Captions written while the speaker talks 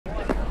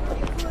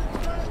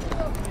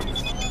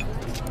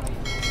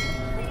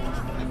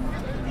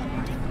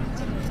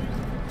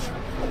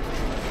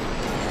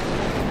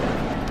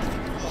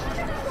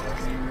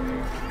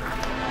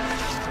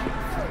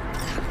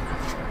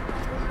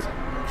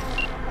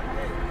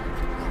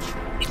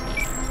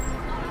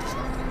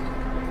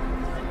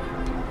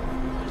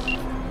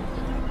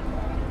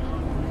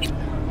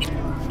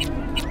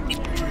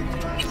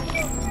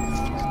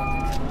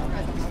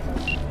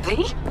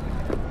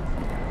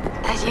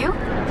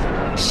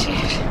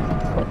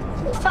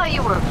thought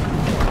you were...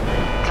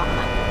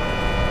 gone.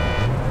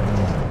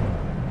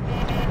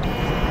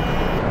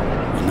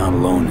 You're not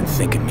alone in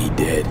thinking me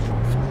dead.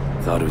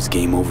 Thought it was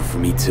game over for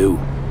me too.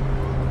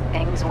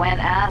 Things went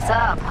ass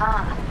up,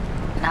 huh?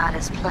 Not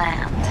as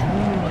planned.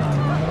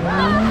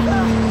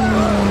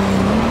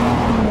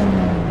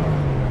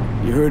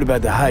 You heard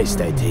about the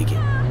heist, I take it.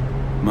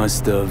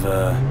 Must have,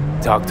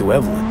 talked to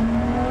Evelyn.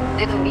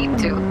 Didn't need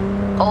to.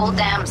 Whole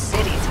damn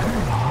city's heard.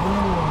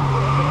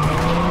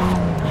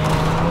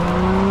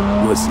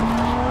 Listen,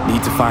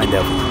 need to find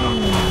Evelyn.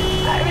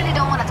 I really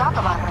don't want to talk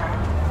about her.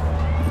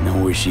 You know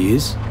where she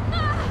is?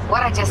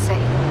 What'd I just say?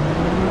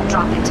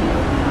 Drop it to you.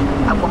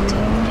 I won't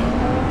tell you.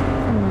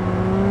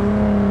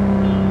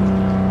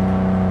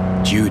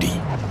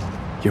 Judy,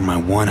 you're my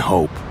one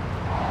hope.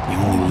 The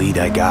only lead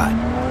I got.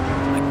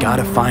 I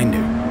gotta find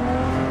her.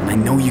 And I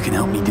know you can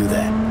help me do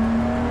that.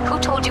 Who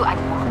told you I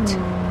want?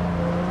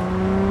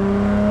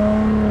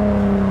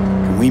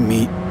 Can we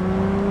meet?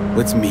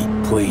 Let's meet,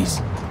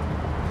 please.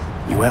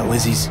 You at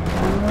Lizzie's?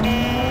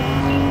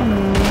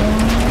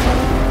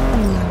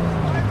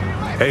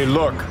 Hey,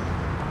 look.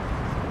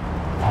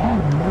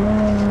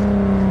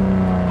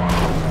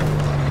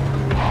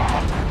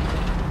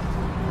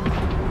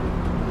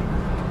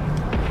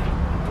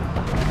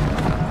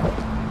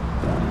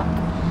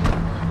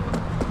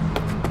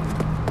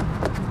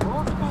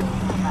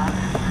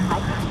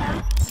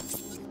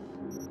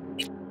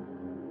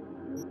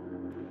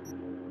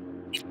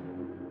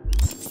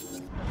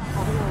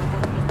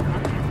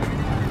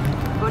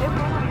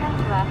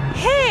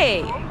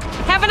 Hey!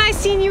 Haven't I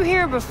seen you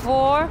here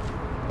before?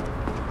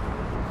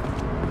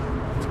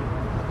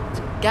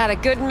 Got a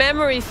good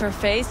memory for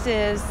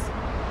faces.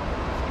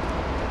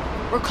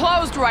 We're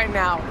closed right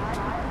now.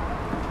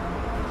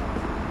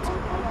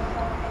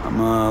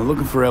 I'm,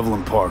 looking for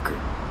Evelyn Parker.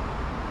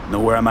 Know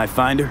where I might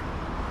find her?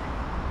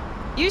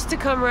 Used to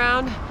come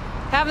round.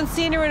 Haven't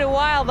seen her in a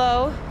while,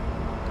 though.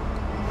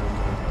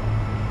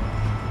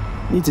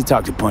 Need to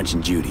talk to Punch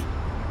and Judy.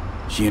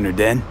 She in her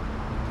den?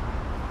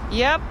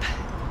 Yep.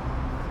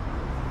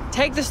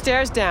 Take the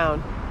stairs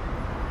down.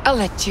 I'll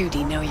let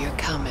Judy know you're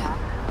coming.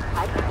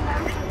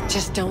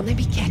 Just don't let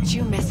me catch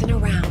you messing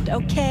around,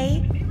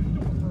 okay?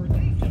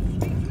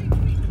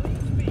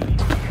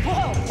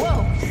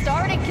 Whoa,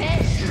 start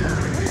again.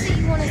 What is it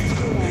you want us to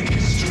do then?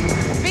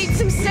 Beat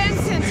some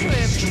sense into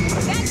him.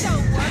 That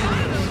don't work. I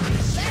don't know what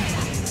to say.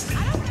 I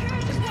don't care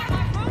if you want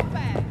my room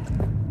back.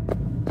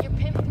 Your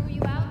pimp threw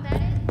you out,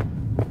 that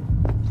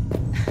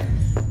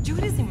is?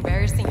 Judy's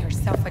embarrassing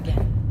herself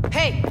again.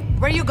 Hey,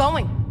 where are you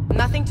going?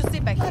 Nothing to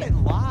sit back Let here. it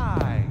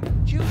lie.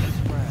 Judy's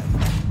friend.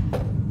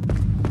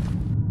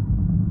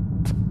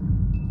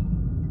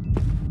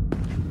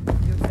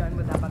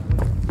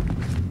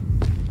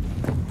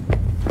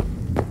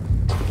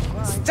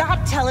 Stop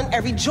telling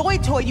every joy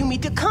toy you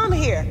meet to come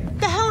here.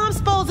 The hell I'm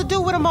supposed to do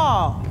with them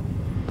all?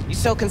 You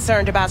so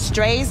concerned about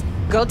strays?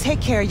 Go take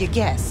care of your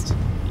guest.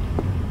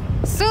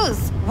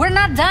 Sus, we're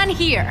not done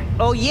here.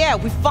 Oh yeah,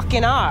 we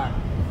fucking are.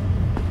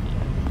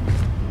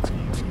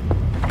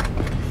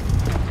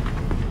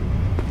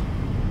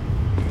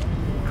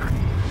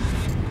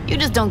 You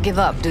just don't give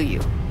up, do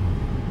you?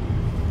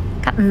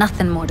 Got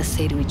nothing more to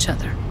say to each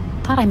other.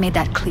 Thought I made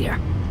that clear.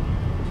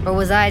 Or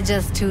was I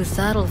just too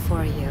subtle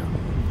for you?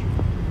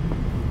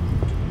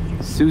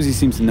 Susie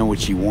seems to know what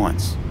she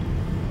wants.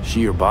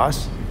 She your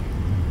boss?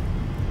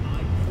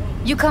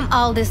 You come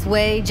all this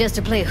way just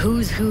to play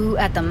who's who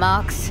at the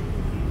mocks?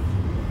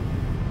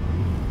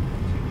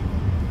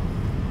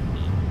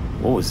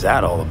 What was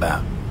that all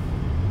about?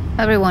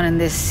 Everyone in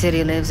this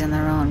city lives in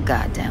their own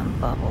goddamn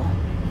bubble.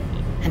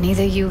 And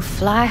either you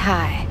fly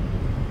high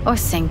or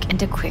sink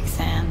into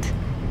quicksand.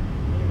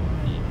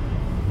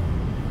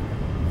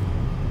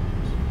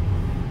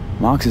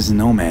 Moxes and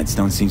nomads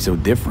don't seem so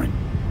different.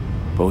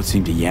 Both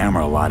seem to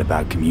yammer a lot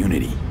about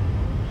community,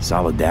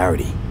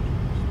 solidarity.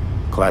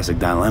 Classic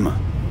dilemma.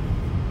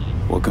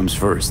 What comes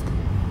first?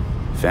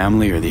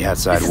 Family or the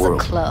outside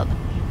world? This is a club.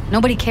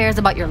 Nobody cares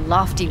about your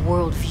lofty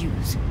world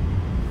views.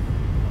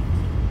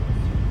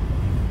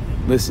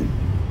 Listen,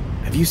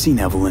 have you seen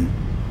Evelyn?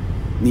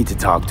 Need to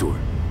talk to her.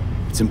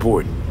 It's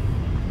important.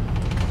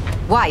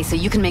 Why? So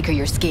you can make her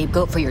your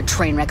scapegoat for your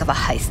train wreck of a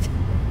heist?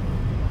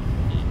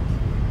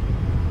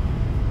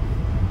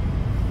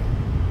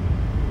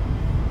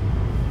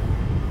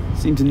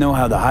 Seem to know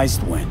how the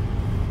heist went.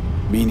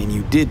 Meaning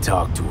you did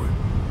talk to her.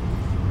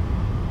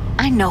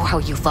 I know how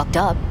you fucked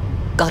up.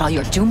 Got all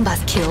your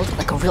Joombas killed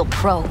like a real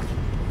pro.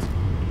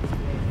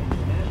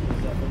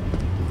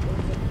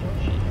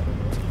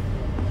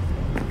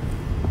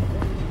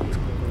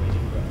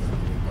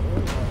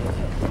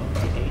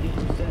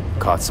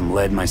 Caught some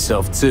lead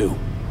myself too.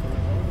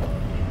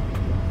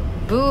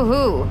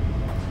 Boo-hoo.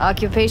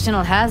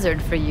 Occupational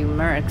hazard for you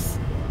mercs.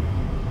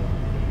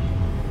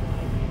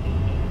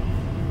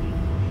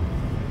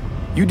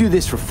 You do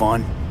this for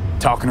fun?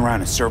 Talking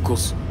around in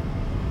circles?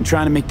 I'm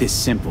trying to make this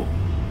simple.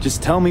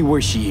 Just tell me where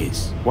she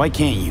is. Why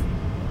can't you?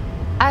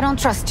 I don't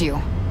trust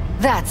you.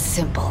 That's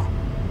simple.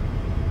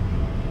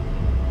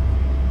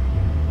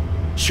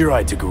 Sure,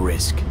 I took a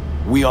risk.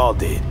 We all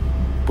did.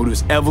 But it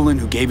was Evelyn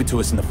who gave it to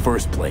us in the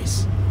first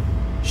place.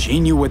 She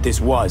knew what this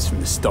was from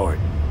the start.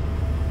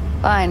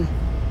 Fine.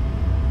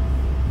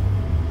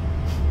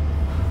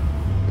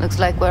 Looks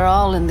like we're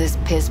all in this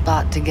piss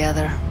pot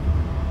together.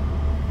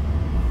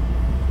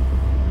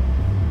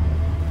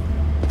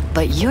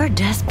 But you're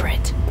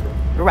desperate.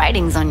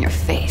 Writing's on your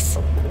face.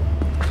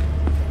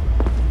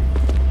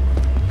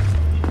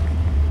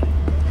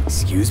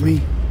 Excuse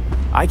me?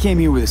 I came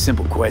here with a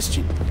simple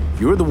question.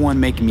 You're the one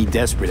making me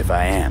desperate if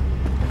I am.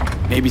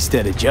 Maybe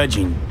instead of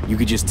judging, you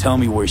could just tell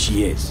me where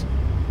she is.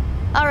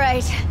 All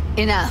right,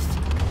 enough.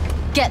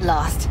 Get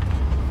lost.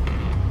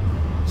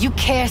 You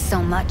care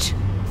so much.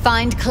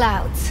 Find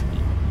Clouds.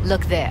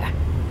 Look there.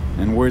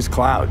 And where's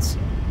Clouds?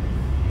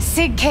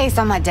 SIG case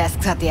on my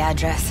desk's got the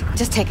address.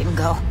 Just take it and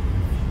go.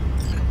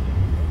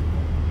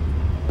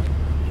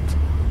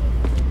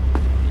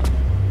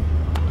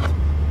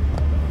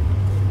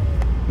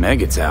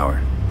 Mega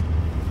Tower.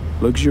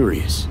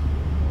 Luxurious.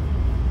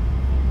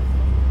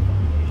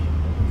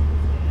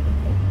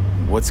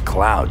 What's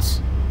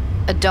Clouds?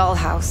 A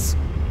dollhouse.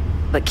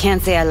 But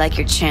can't say I like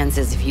your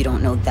chances if you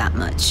don't know that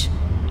much.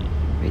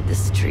 Read the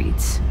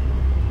streets.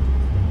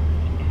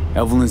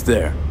 Evelyn's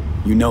there.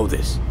 You know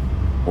this.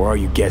 Or are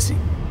you guessing?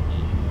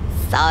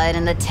 Saw it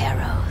in the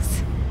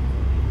tarots.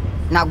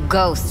 Now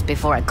ghost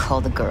before I call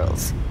the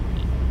girls.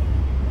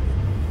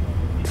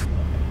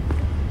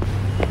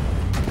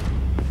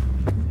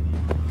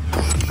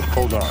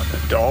 Hold on, a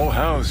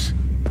dollhouse?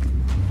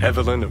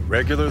 Evelyn a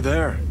regular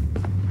there?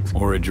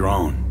 Or a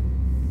drone?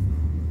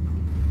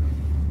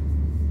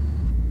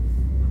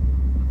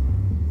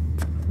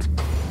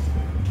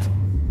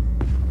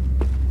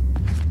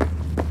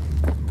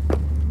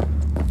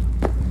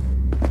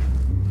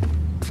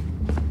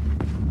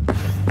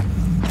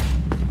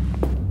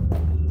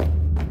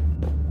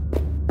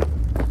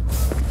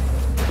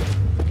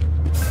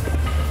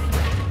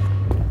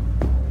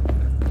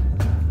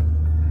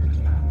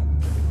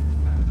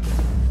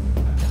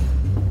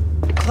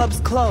 Club's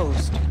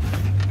closed.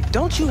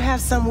 Don't you have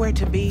somewhere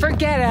to be?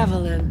 Forget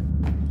Evelyn.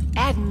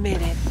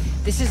 Admit it.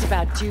 This is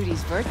about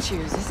Judy's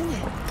virtues, isn't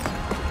it?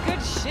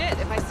 Good shit,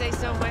 if I say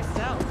so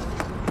myself.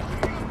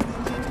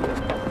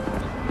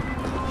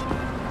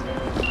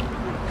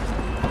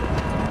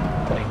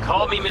 They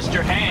call me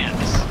Mr.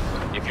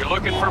 Hands. If you're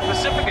looking for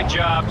Pacifica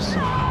jobs,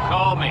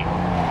 call me.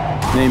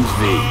 Name's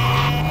V.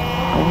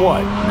 And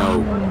what?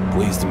 No,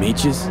 pleased to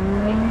meet yous?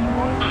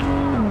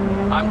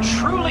 I'm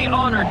truly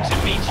honored to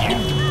meet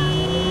you.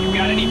 You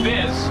got any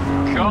biz?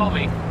 Call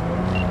me.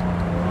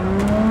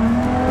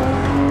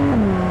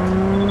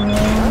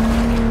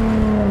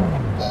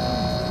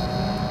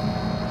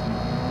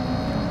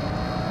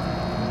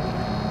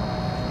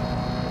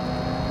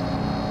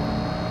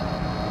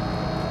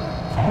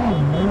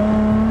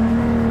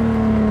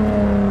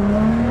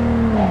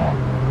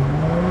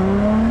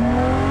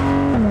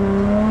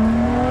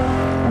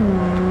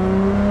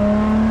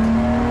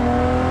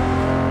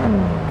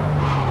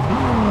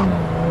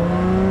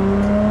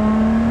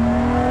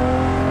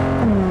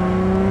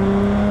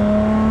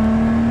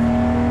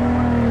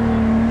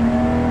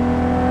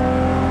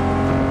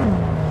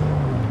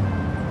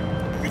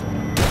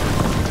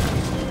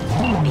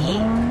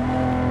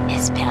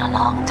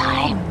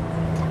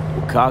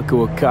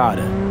 Kaku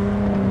Okada,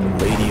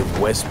 the Lady of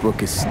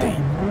Westbrook Estate.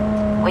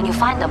 When you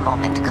find a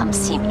moment, come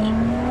see me.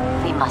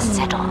 We must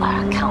settle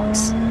our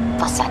accounts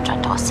for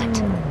Sandra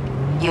Dorset.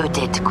 You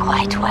did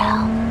quite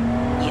well.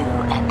 You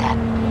and that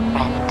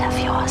friend of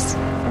yours.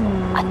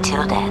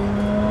 Until then.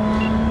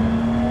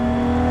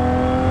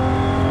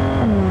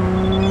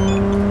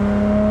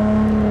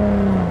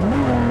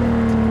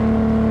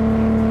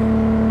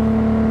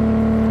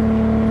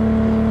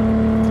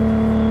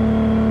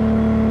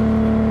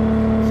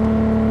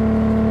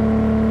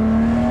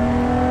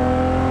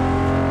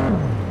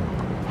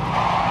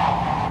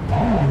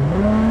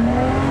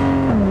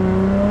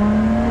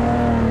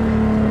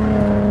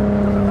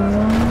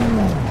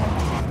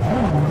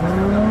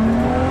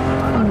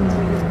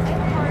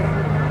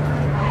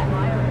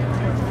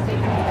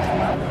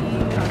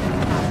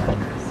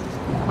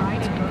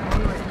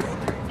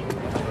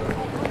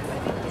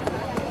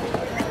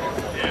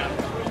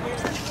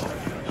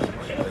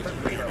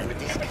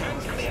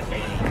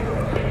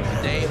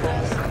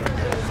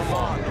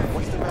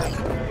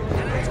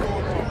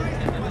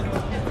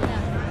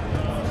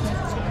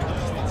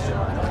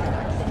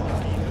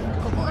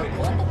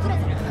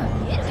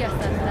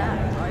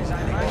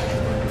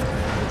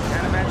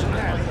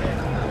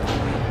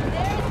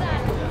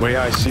 Way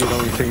I see it,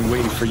 only thing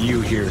waiting for you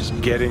here is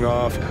getting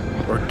off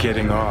or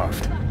getting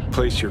offed.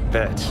 Place your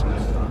bets.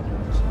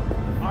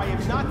 I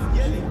am not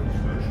getting.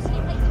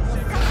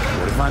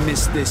 What if I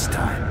miss this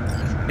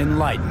time?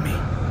 Enlighten me.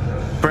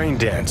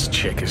 Braindance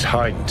chick is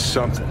hiding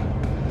something.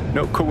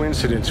 No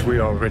coincidence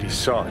we already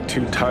saw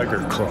 2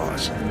 tiger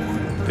claws.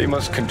 They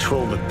must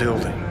control the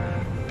building.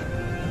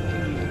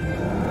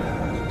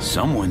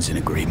 Someone's in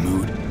a great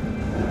mood.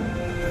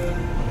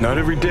 Not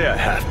every day a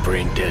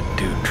half-brain dead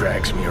dude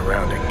drags me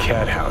around a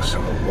cat house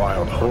on a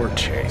wild horde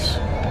chase.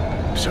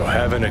 So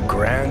having a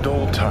grand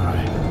old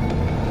time.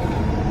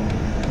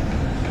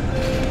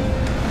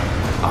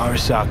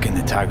 Arasaka and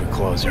the Tiger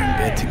Claws are in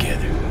bed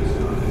together.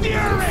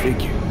 Go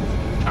figure.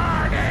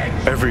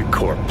 Every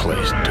corp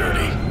plays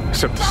dirty,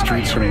 except the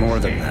streets are more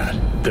than that.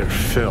 They're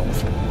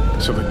filth.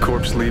 So the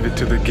corps leave it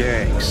to the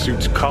gang,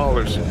 suits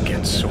collars and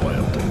gets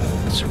soiled.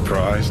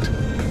 Surprised?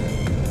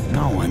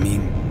 No, I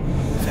mean,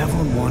 if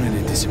Evelyn wanted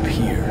to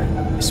disappear,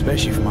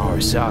 especially from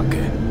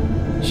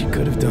Arasaka, she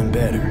could have done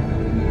better.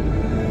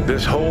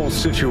 This whole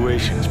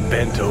situation's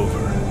bent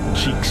over,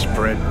 cheeks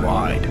spread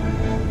wide.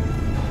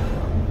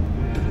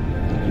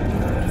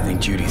 You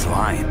think Judy's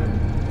lying?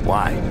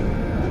 Why?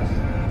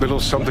 Little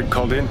something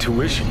called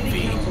intuition,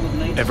 V.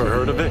 Ever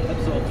heard of it?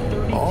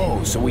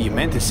 Oh, so what you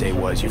meant to say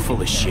was you're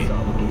full of shit.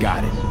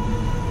 Got it.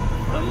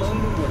 Among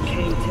them were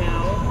Kang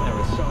Tao,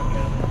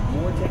 Arasaka,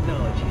 more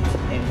technologies,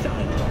 and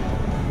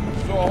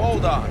dialogue. So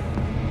hold on.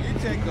 You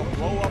take the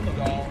blow up the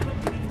doll,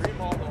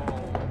 remodel the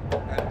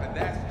hole, and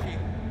that's cheap.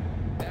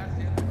 That's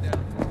incidental.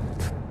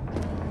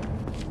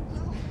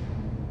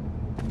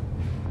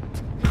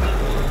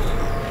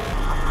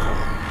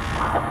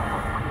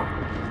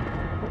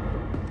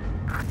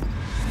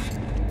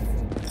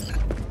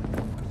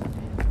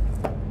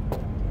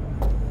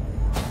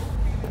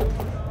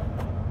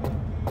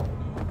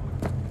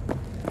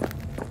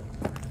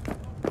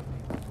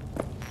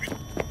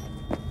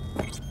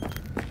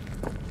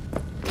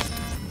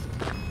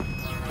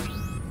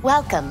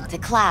 Welcome to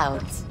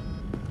Clouds,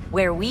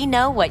 where we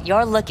know what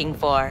you're looking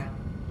for.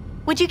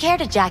 Would you care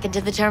to jack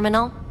into the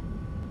terminal?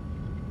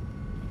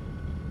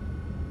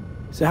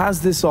 So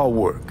how's this all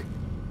work?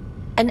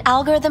 An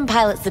algorithm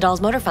pilots the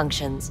doll's motor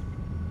functions.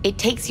 It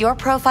takes your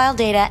profile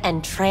data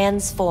and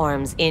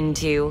transforms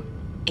into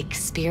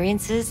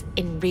experiences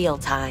in real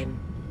time.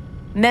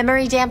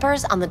 Memory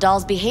dampers on the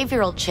doll's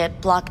behavioral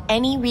chip block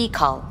any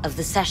recall of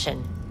the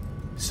session.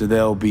 So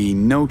there'll be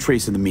no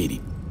trace of the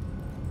meeting.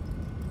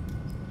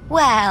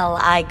 Well,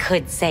 I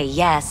could say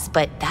yes,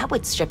 but that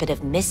would strip it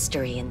of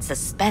mystery and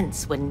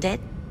suspense, wouldn't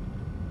it?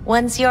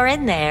 Once you're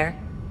in there,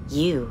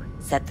 you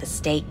set the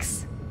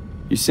stakes.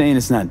 You're saying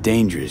it's not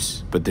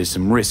dangerous, but there's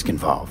some risk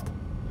involved.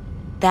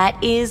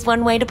 That is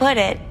one way to put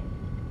it.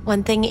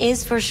 One thing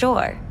is for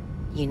sure,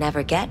 you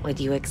never get what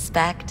you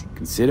expect.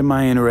 Consider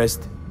my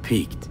interest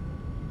piqued.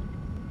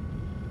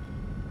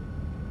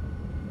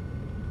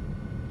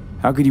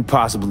 How could you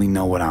possibly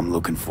know what I'm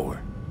looking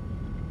for?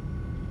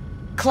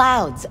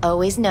 Clouds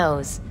always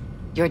knows.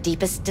 Your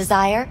deepest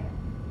desire,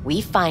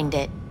 we find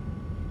it.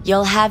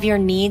 You'll have your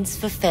needs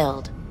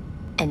fulfilled,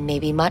 and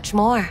maybe much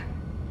more.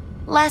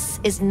 Less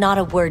is not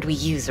a word we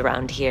use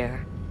around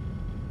here.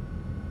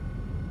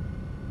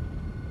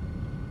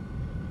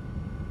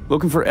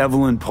 Looking for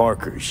Evelyn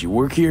Parker. She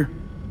work here?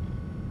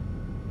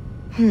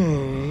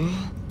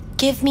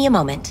 Give me a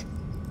moment.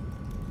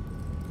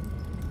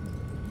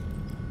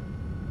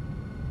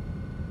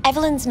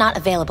 Evelyn's not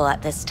available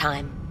at this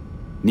time.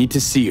 Need to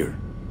see her.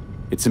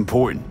 It's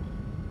important.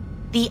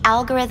 The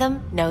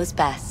algorithm knows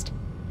best.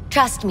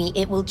 Trust me,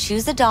 it will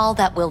choose a doll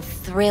that will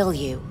thrill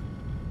you.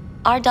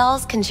 Our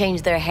dolls can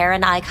change their hair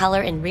and eye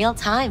color in real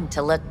time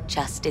to look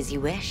just as you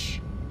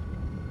wish.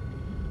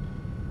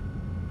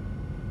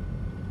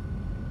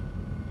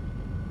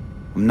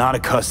 I'm not a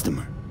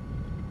customer.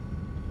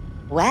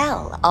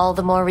 Well, all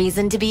the more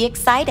reason to be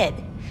excited.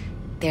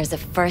 There's a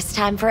first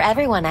time for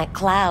everyone at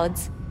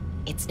Clouds.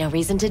 It's no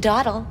reason to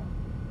dawdle.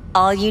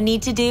 All you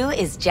need to do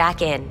is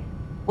jack in.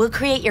 We'll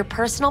create your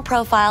personal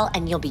profile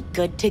and you'll be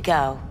good to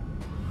go.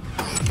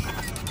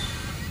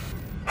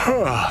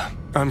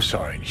 I'm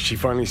sorry, did she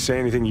finally say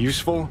anything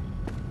useful?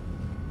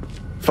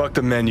 Fuck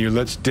the menu,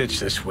 let's ditch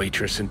this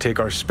waitress and take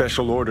our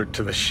special order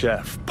to the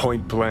chef,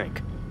 point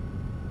blank.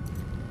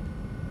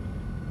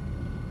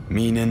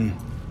 Meaning?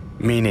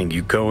 Meaning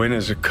you go in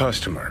as a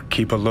customer,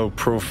 keep a low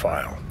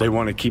profile. They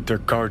want to keep their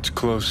cards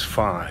close,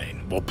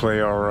 fine. We'll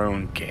play our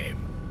own game.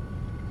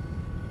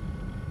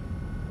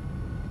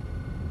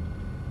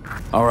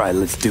 All right,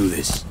 let's do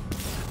this.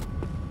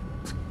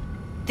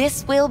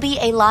 This will be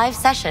a live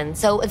session,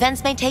 so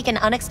events may take an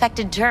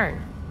unexpected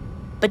turn.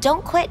 But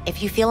don't quit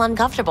if you feel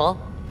uncomfortable.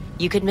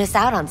 You could miss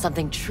out on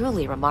something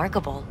truly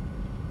remarkable.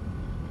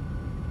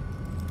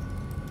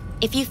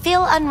 If you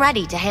feel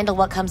unready to handle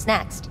what comes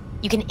next,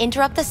 you can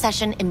interrupt the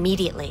session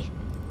immediately.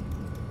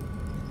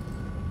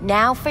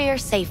 Now for your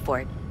safe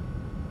word.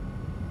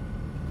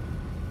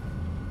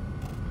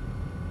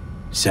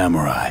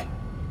 Samurai.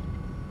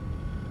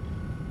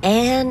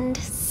 And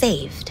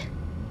saved.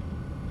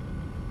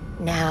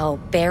 Now,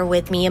 bear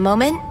with me a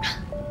moment.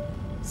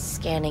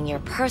 Scanning your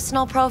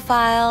personal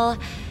profile.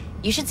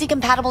 You should see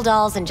compatible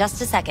dolls in just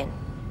a second.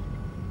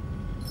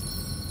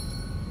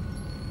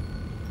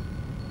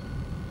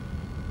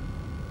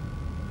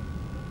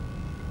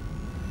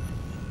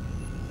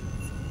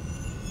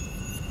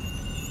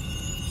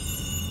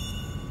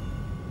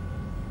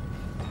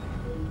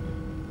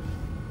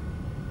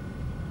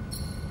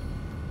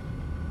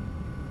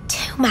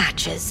 Two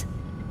matches.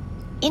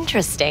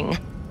 Interesting.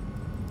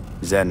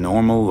 Is that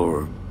normal,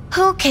 or...?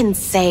 Who can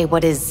say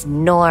what is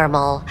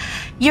normal?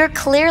 You're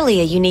clearly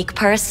a unique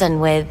person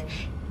with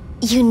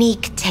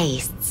unique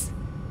tastes.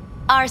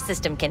 Our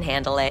system can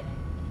handle it.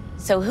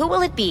 So who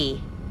will it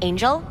be?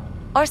 Angel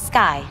or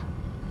Sky?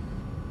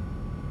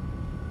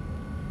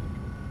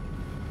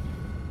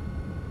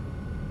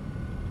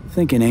 I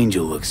think an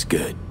angel looks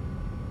good.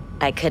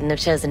 I couldn't have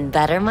chosen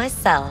better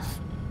myself.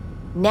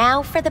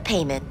 Now for the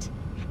payment,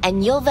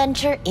 and you'll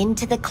venture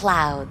into the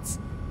clouds.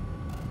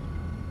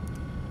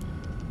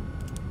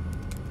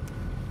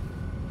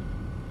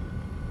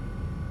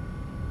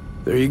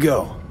 There you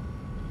go.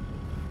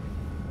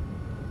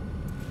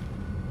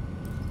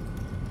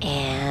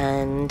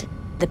 And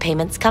the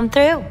payments come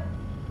through.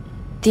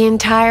 The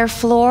entire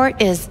floor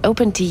is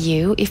open to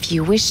you if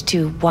you wish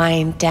to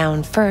wind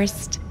down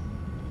first.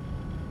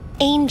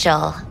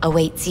 Angel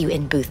awaits you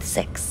in booth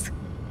 6.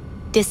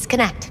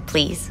 Disconnect,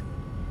 please.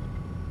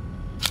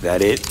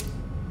 That it?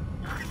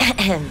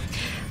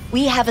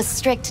 We have a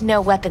strict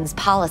no weapons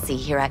policy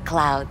here at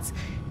Clouds.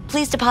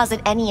 Please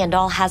deposit any and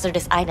all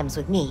hazardous items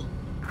with me.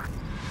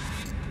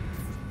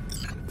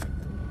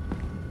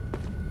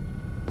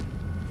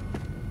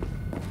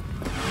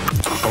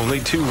 Only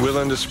too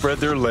willing to spread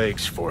their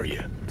legs for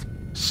you.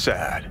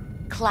 Sad.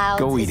 Clouds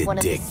Go eat is a one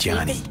dick, of the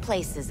Johnny. safest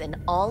places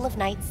in all of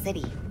Night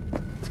City.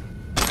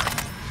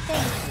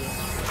 Thank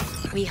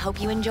you. We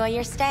hope you enjoy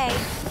your stay.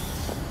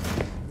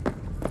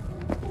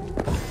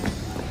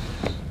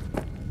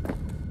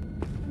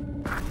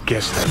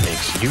 Guess that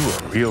makes you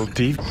a real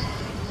deep...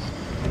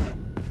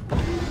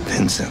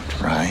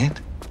 Vincent, right?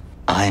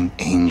 I'm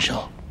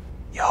Angel.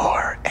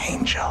 You're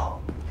Angel.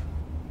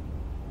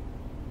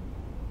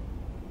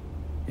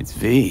 It's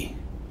V.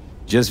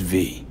 Just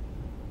V.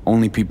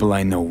 Only people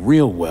I know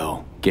real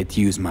well get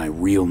to use my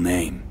real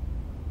name.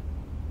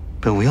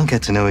 But we'll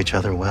get to know each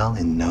other well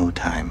in no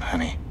time,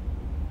 honey.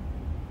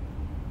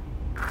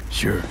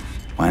 Sure,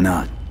 why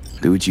not?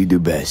 Do what you do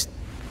best.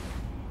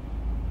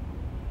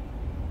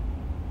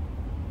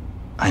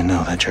 I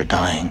know that you're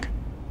dying.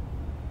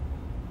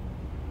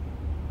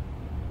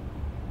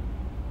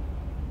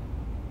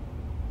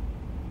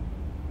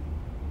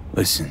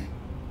 Listen,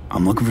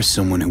 I'm looking for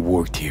someone who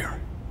worked here.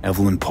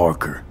 Evelyn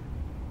Parker.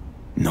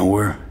 Know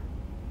her?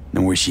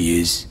 Know where she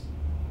is?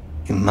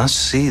 You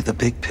must see the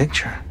big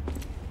picture.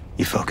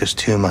 You focus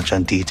too much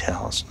on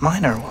details,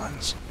 minor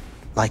ones,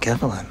 like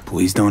Evelyn.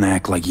 Please don't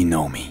act like you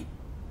know me.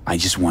 I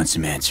just want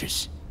some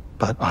answers.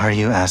 But are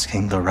you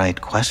asking the right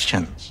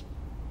questions?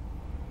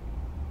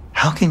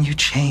 How can you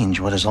change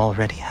what has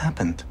already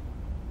happened?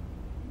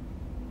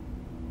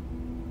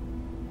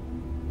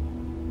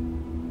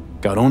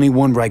 Got only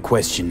one right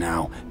question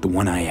now, the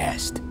one I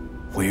asked.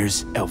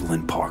 Where's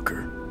Evelyn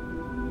Parker?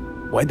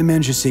 Why'd the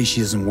manager say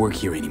she doesn't work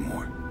here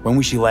anymore? When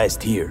was she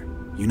last here?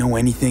 You know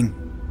anything?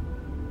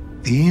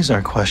 These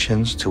are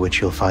questions to which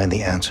you'll find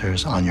the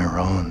answers on your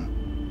own.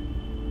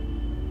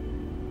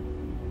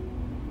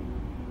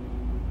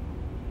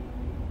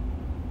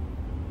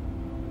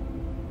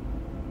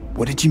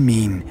 What did you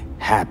mean,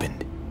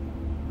 happened?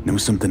 Know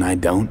something I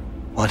don't?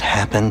 What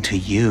happened to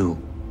you?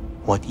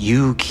 What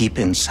you keep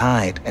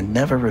inside and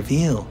never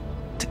reveal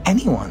to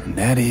anyone? And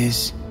that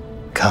is...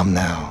 Come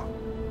now.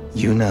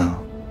 You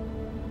know.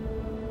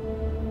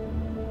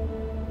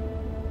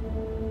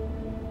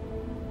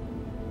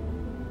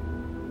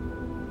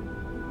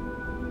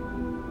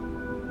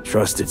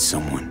 Trusted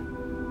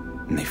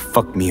someone, and they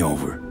fucked me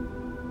over.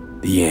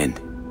 The end.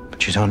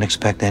 But you don't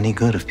expect any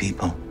good of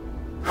people.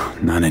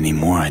 Not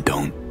anymore, I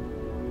don't.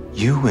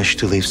 You wish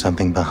to leave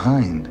something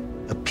behind,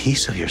 a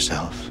piece of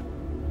yourself.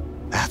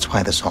 That's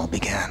why this all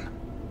began.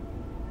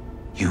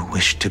 You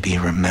wish to be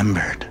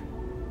remembered.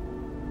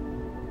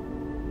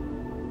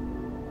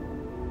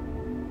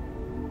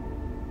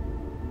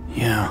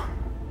 Yeah,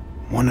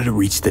 wanted to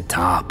reach the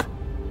top,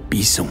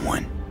 be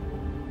someone.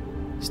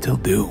 Still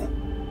do.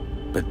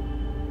 But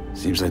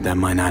seems like that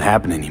might not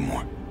happen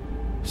anymore.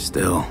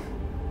 Still,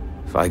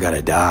 if I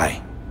gotta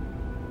die,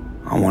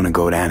 I want to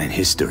go down in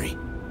history.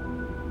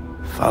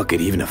 Fuck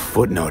it, even a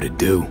footnote would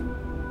do.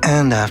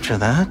 And after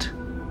that?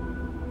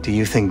 Do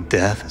you think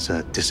death is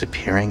a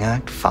disappearing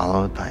act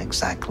followed by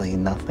exactly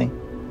nothing?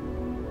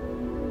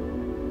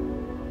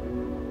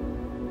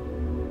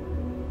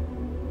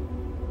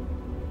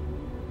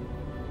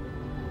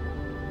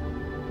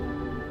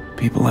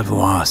 People I've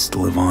lost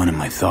live on in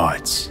my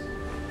thoughts.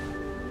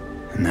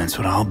 And that's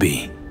what I'll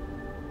be.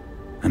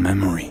 A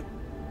memory.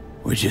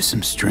 Or just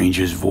some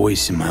stranger's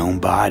voice in my own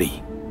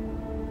body.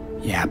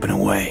 Yapping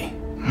away.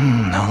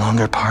 No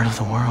longer part of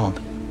the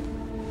world.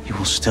 You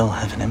will still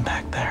have an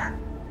impact there.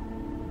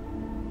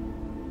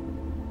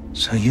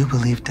 So you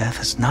believe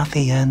death is not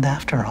the end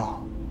after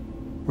all.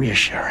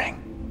 Reassuring.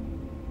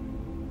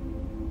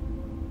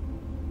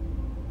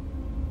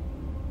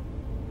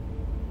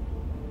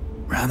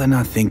 Rather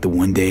not think that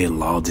one day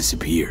it'll all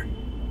disappear.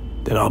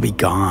 That I'll be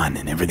gone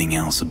and everything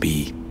else will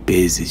be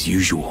biz as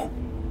usual.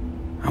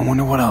 I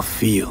wonder what I'll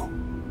feel.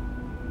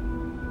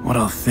 What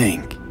I'll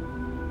think.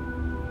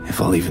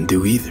 If I'll even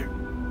do either.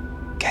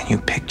 Can you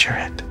picture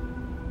it?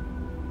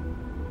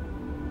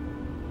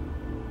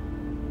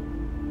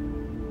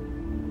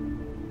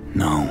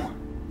 No,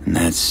 And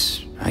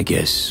that's, I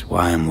guess,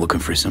 why I'm looking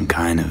for some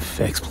kind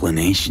of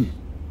explanation.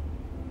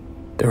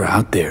 They're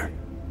out there.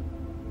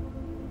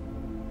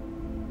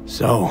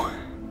 So,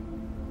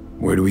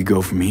 where do we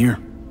go from here?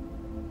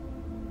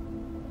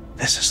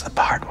 This is the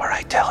part where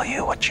I tell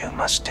you what you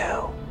must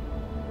do.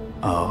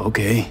 Oh,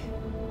 okay.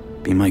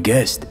 Be my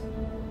guest.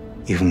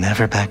 You've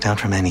never backed down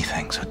from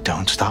anything, so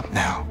don't stop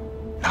now.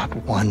 Not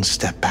one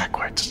step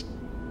backwards.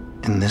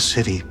 In this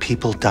city,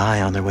 people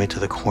die on their way to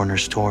the corner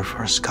store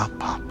for a scalp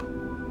pop.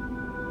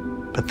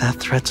 But that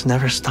threat's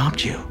never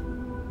stopped you.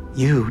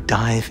 You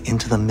dive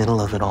into the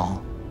middle of it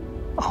all.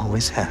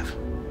 Always have.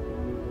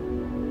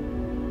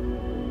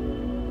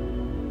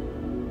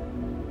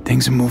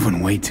 Things are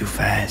moving way too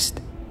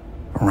fast.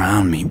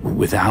 Around me,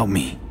 without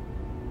me.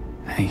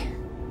 I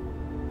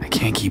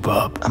can't keep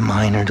up. A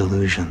minor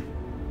delusion.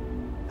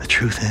 The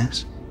truth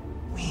is,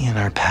 we and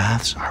our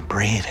paths are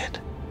braided,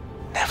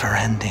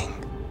 never-ending,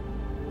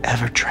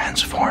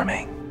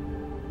 ever-transforming.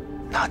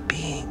 Not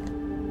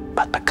being,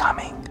 but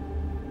becoming.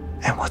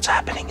 And what's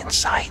happening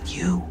inside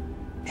you,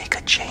 it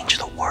could change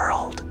the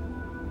world.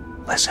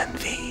 Listen,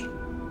 V.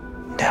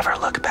 Never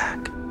look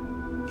back.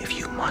 If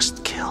you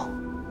must kill,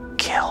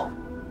 kill.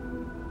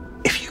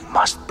 If you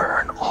must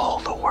burn all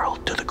the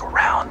world to the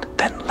ground,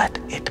 then let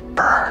it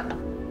burn.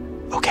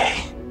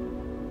 Okay?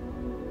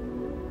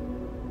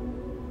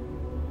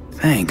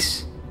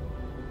 Thanks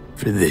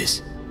for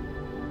this.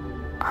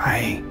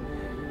 I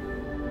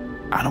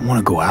don't want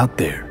to go out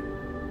there.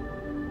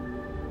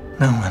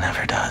 No one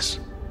ever does.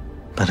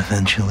 But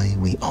eventually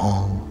we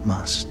all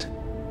must.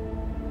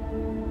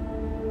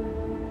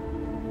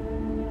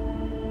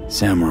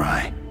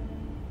 Samurai.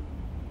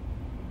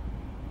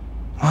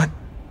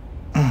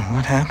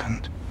 What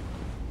happened?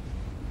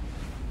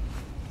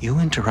 You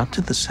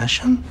interrupted the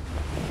session?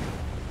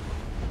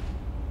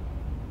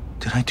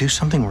 Did I do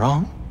something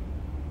wrong?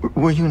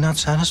 Were you not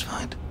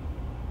satisfied?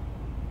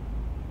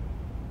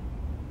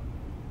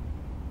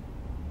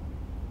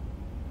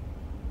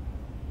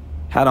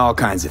 Had all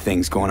kinds of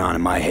things going on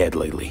in my head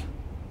lately.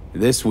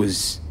 This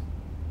was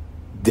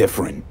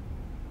different.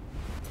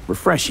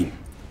 Refreshing.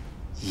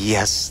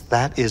 Yes,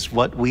 that is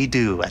what we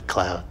do at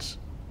Clouds.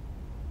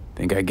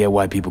 Think I get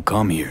why people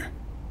come here,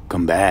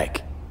 come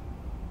back.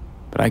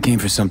 But I came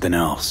for something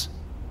else.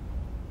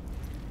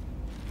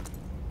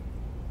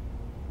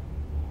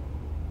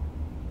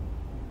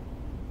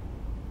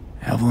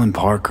 Evelyn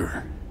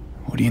Parker.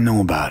 What do you know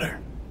about her?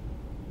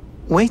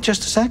 Wait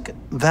just a sec.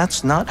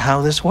 That's not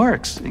how this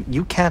works.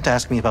 You can't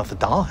ask me about the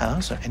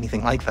dollhouse or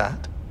anything like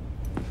that.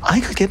 I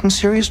could get in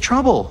serious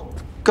trouble.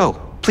 Go.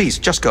 Please,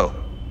 just go.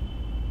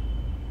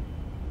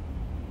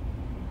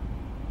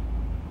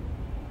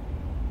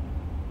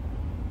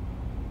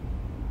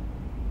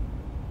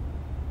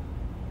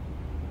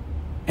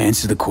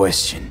 Answer the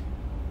question.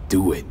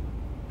 Do it.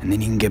 And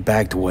then you can get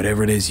back to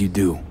whatever it is you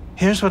do.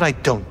 Here's what I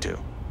don't do.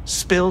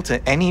 Spill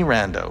to any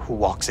rando who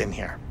walks in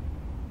here.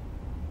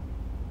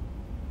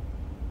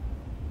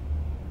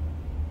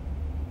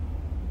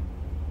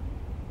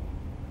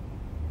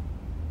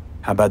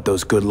 How about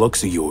those good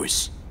looks of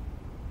yours?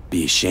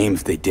 Be ashamed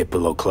if they dip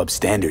below club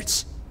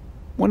standards.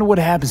 Wonder what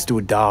happens to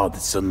a doll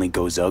that suddenly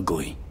goes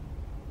ugly.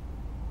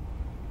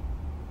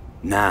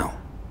 Now,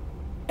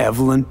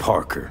 Evelyn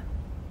Parker.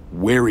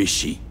 Where is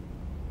she?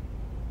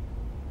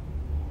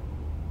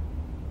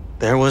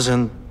 There was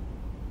an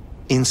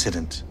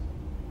incident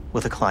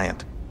with a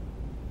client.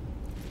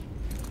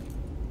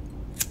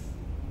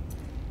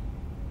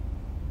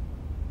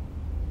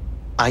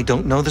 I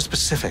don't know the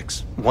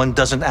specifics. One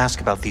doesn't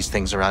ask about these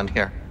things around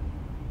here.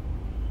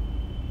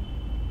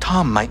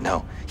 Tom might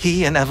know.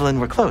 He and Evelyn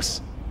were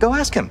close. Go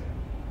ask him.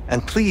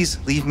 And please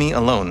leave me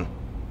alone.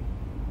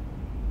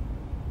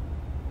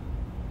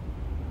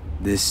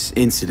 This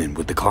incident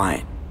with the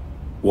client.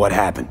 What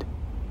happened?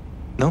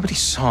 Nobody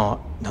saw,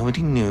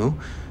 nobody knew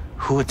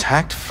who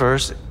attacked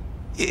first.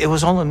 It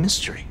was all a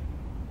mystery.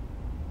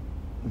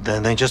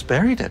 Then they just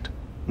buried it.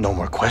 No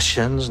more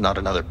questions, not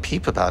another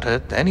peep about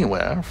it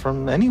anywhere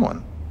from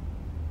anyone.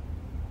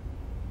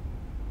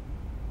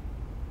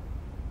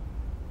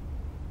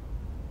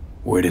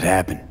 Where'd it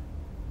happen?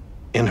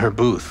 In her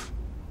booth.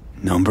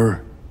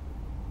 Number?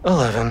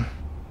 11.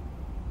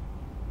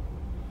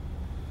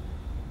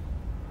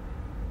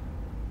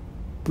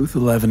 Booth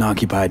 11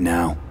 occupied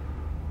now.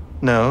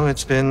 No,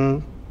 it's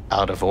been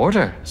out of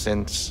order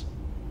since...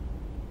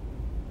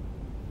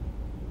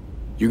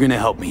 You're gonna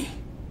help me.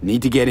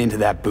 Need to get into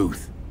that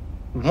booth.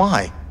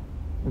 Why?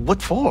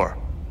 What for?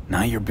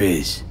 Not your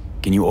biz.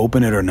 Can you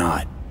open it or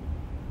not?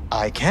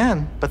 I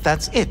can, but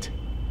that's it.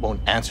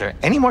 Won't answer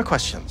any more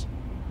questions.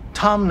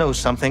 Tom knows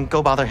something,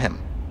 go bother him.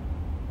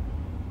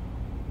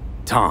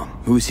 Tom,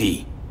 who's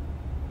he?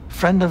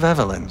 Friend of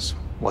Evelyn's.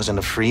 Wasn't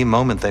a free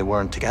moment they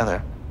weren't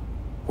together.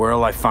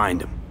 Where'll I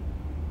find him?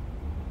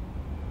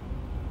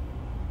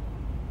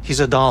 He's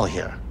a doll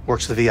here.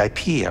 Works the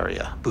VIP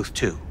area, booth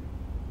 2.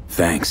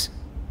 Thanks.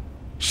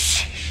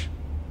 Sheesh.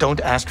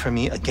 Don't ask for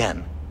me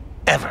again.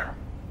 Ever.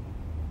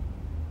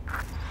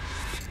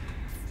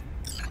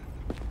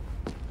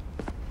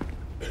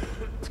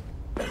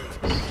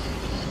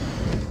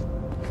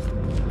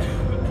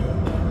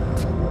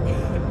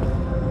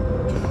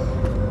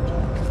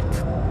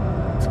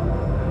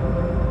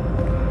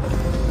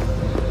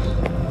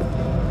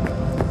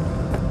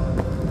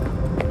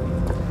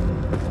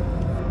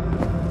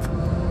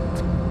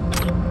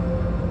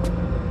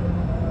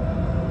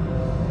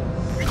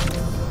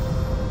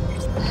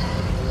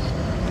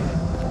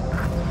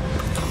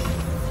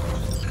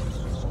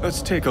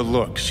 Let's take a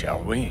look,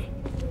 shall we?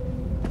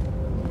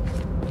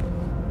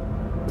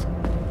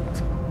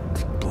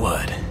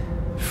 Blood.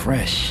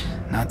 Fresh,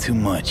 not too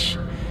much.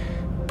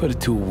 Put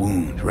it to a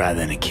wound rather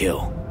than a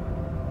kill.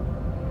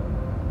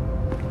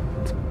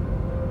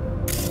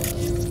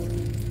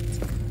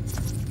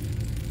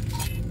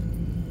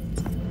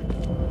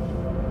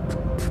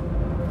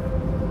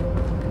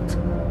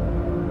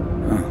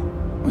 Huh,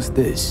 what's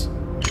this?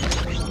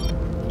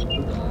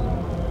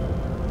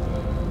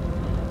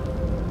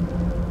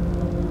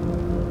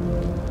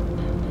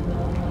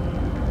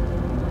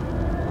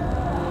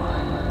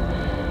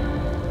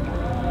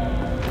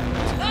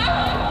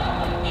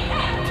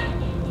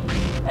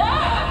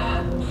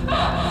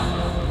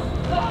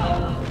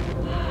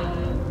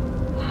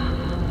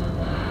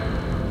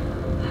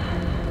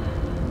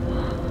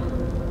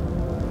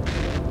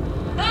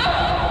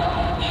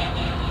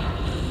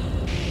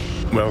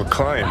 Well,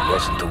 client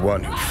wasn't the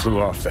one who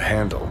flew off the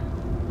handle.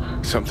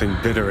 Something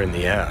bit her in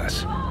the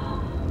ass.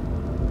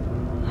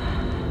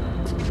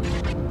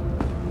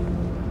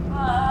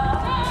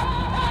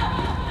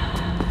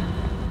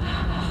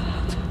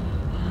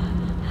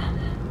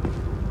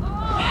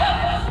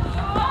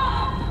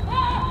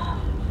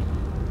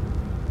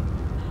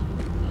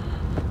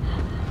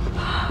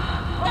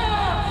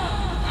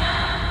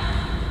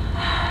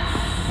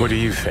 What do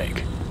you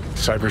think?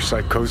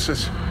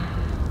 Cyberpsychosis?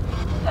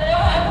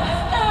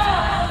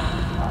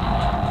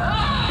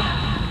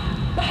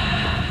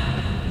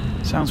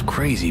 Sounds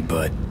crazy,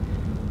 but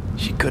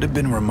she could have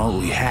been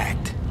remotely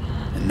hacked.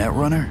 A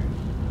netrunner?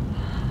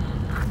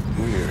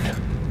 Weird.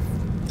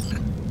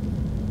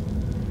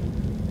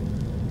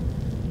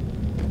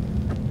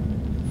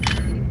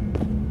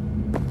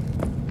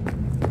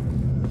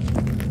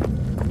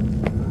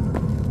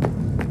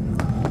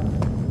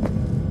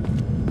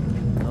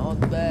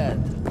 Not bad.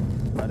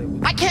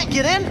 I can't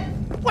get in?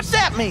 What's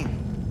that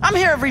mean? I'm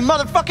here every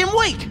motherfucking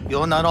week.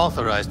 You're not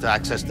authorized to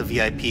access the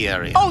VIP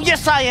area. Oh,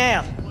 yes, I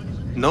am.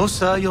 No,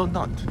 sir, you're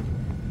not.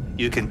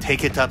 You can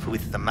take it up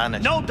with the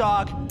manager. No,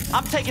 dog.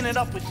 I'm taking it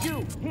up with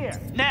you.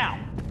 Here, now.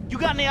 You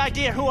got any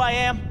idea who I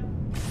am?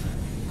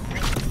 You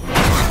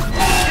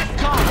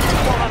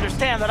won't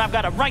understand that I've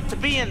got a right to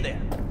be in there.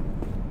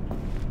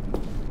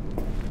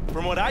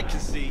 From what I can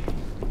see,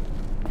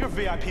 your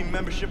VIP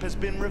membership has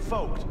been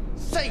revoked.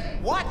 Say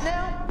what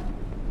now?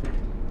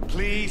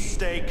 Please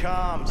stay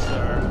calm,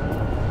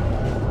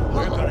 sir.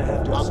 We're gonna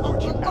have to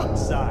escort you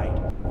outside.